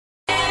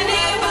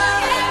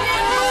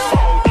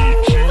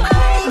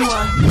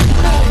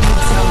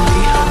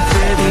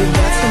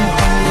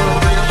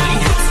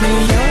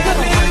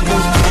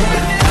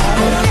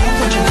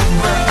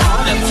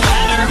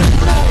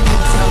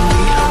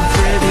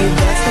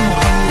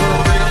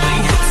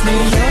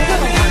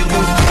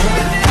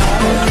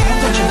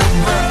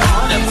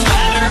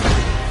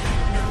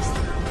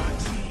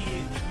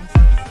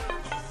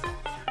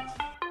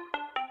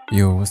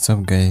What's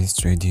up guys,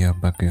 Droid here,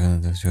 back with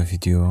another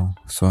video.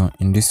 So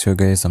in this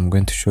video guys, I'm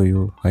going to show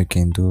you how you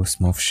can do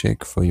smooth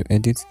shake for your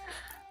edits.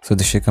 So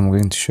the shake I'm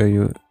going to show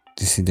you,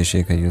 this is the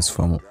shake I use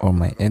for all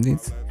my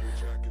edits,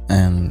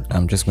 and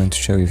I'm just going to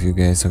show you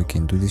guys how you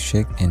can do this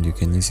shake, and you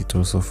can use it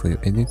also for your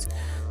edits.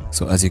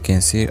 So as you can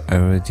see, I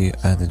already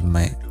added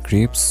my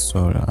grips,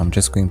 so I'm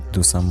just going to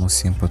do some more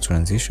simple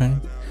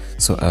transition.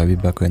 So I'll be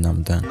back when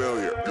I'm done.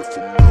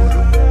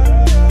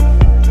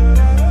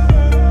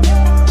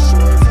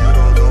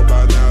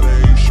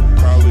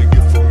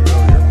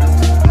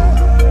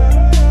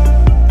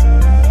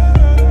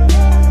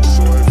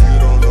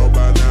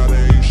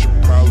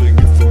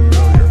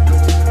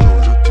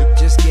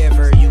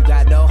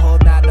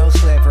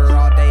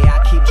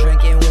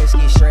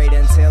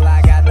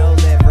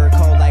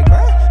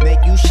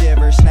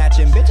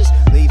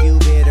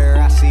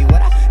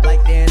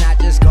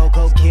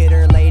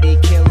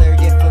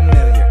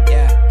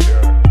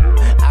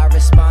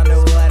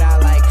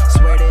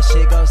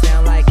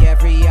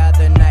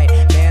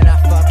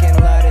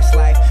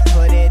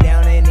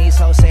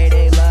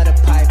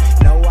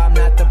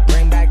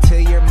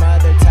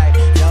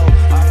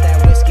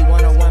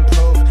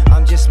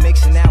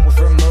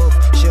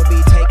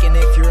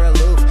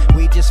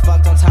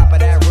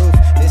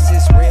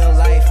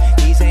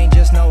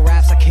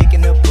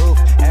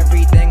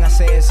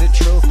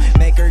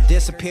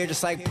 Disappear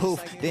just like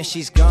poof, then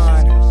she's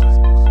gone.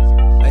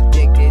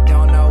 Addicted,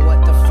 don't know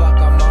what the fuck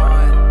I'm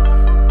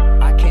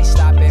on. I can't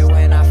stop it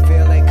when I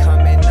feel it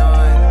coming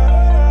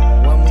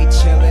on. When we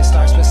chill, it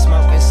starts with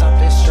smoking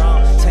something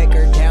strong. Take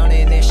her down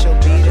and then she'll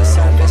be the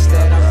surface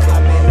that I'm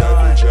coming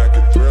on.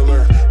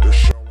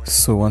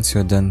 So once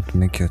you're done to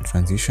make your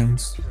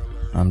transitions,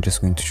 I'm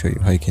just going to show you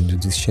how you can do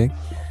this shake.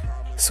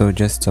 So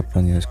just tap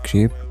on your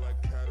clip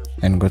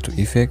and go to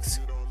effects,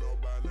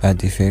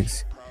 add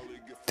effects,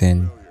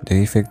 then the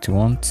effect we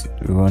want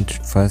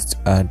to first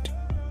add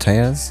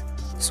tires.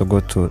 So go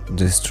to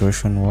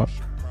distortion warp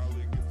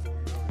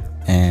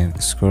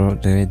and scroll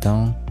the way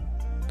down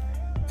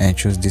and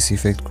choose this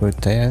effect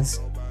called tires,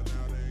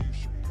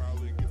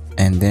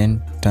 and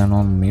then turn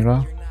on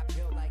mirror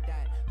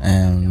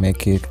and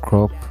make it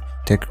crop,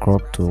 take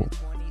crop to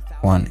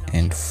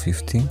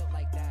 1:50,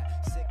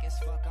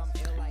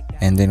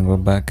 and then go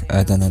back,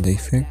 add another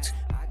effect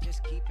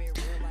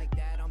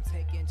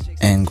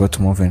and go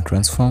to move and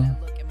transform.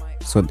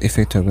 So the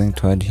effect we're going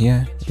to add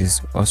here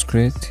is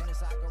oscillate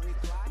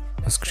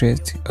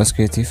effect.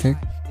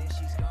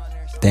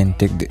 Then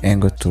take the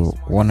angle to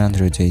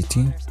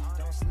 180,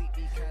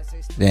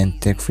 then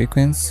take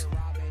frequency.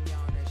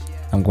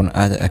 I'm going to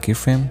add a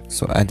keyframe,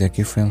 so add a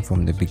keyframe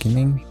from the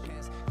beginning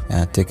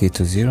and take it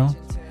to 0,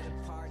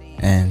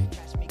 and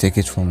take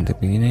it from the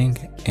beginning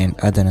and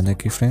add another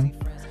keyframe,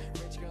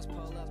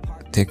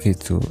 take it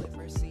to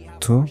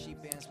 2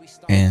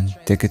 and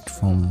take it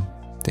from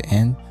the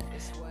end,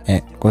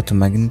 and go to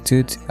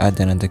magnitude, add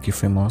another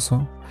keyframe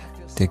also,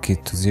 take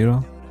it to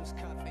 0,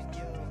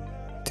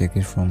 take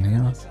it from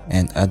here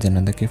and add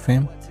another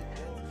keyframe,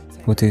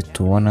 put it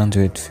to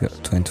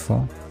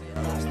 124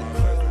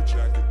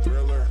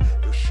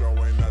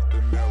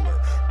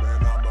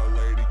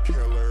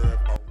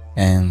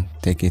 and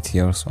take it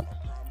here also.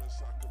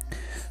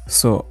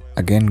 So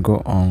again,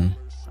 go on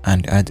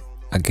and add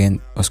again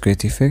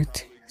oscillate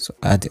effect. So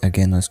add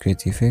again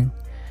oscillate effect,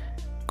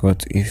 go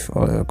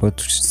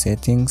to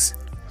settings,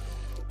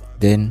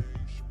 then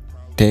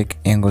take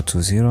angle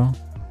to 0,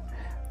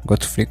 go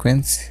to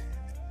frequency,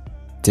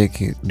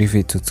 leave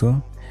it to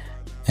 2,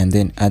 and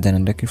then add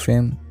another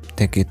keyframe,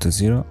 take it to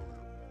 0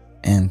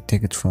 and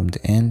take it from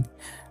the end,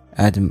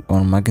 add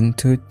on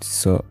magnitude,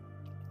 so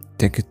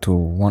take it to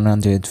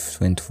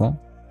 124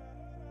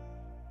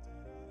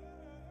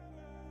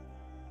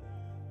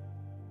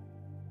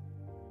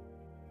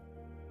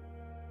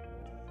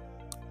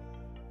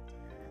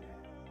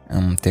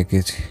 and take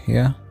it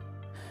here,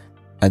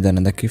 add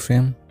another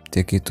keyframe,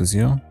 take it to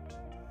 0.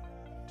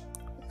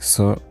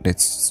 So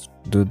let's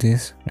do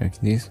this like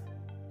this,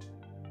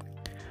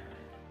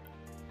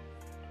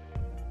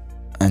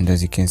 and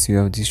as you can see we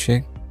have this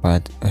shake,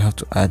 but I have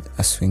to add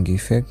a swing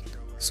effect.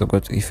 So go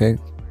to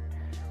effect,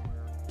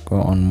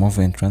 go on move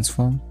and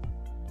transform,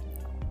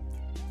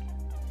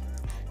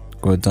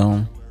 go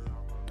down,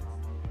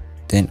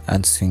 then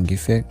add swing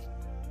effect,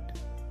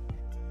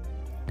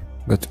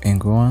 go to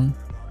angle 1,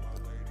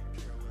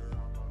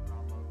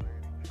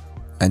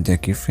 add the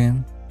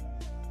keyframe,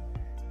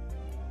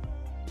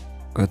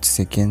 go to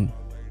second,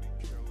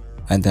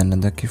 add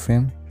another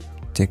keyframe,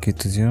 take it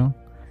to 0,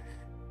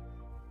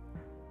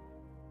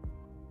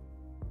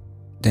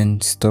 then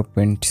stop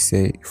when to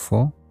say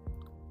 4,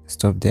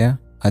 stop there,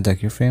 add a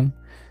keyframe,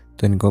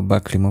 then go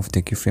back, remove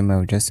the keyframe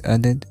I've just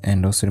added,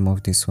 and also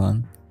remove this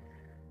one,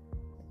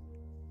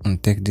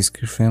 and take this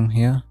keyframe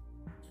here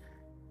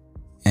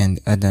and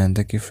add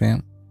another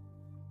keyframe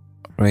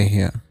right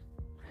here.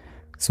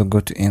 So go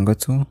to angle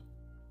 2,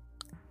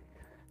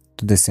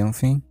 do the same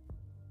thing,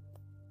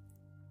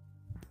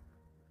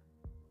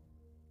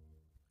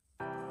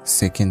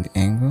 second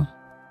angle,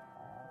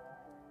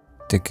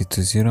 take it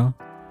to 0,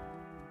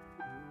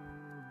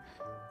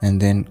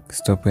 and then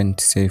stop when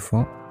it say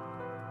 4.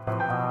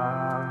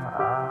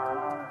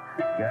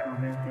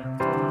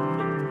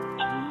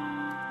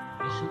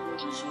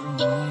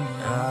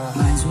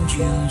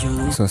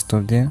 So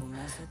stop there,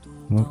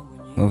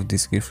 move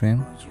this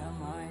keyframe,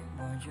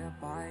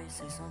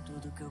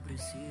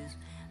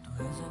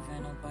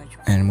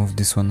 and move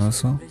this one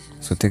also.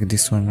 So take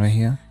this one right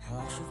here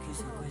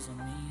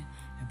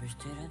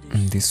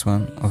and this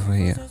one over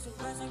here.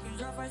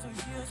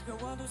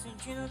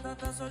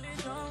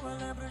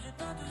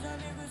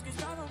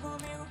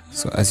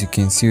 So as you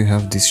can see, we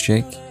have this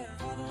shake,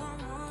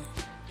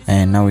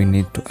 and now we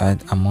need to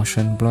add a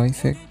motion blur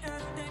effect.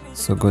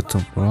 So go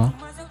to blur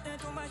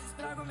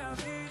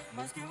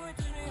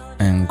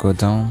and go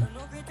down,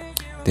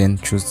 then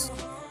choose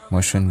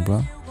motion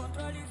blur,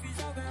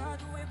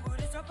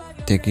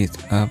 take it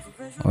up,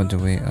 all the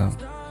way up,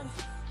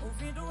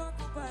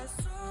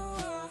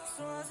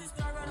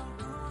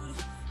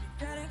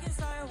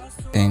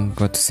 then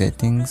go to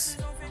settings,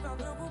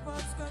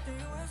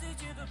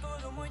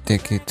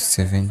 take it to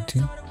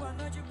 70,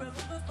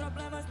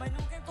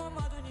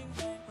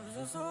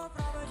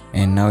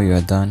 and now you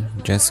are done.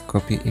 Just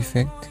copy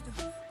effect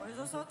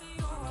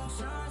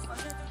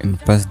and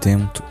pass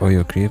them to all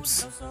your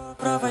clips.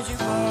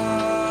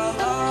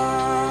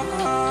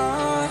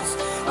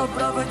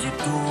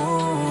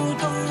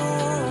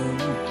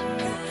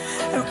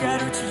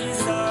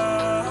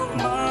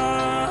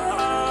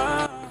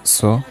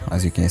 So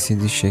as you can see,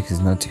 this shake is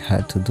not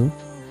hard to do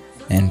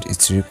and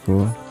it's really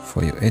cool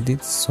for your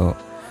edits. So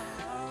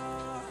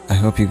I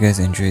hope you guys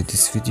enjoyed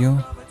this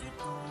video,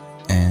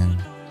 and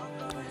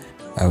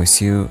I will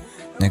see you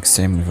next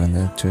time with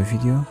another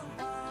video.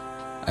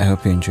 I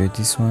hope you enjoyed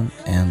this one,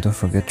 and don't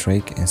forget to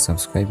like and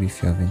subscribe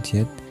if you haven't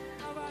yet.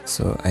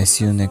 So I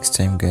see you next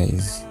time,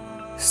 guys.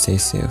 Stay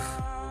safe.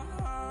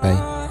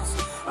 Bye.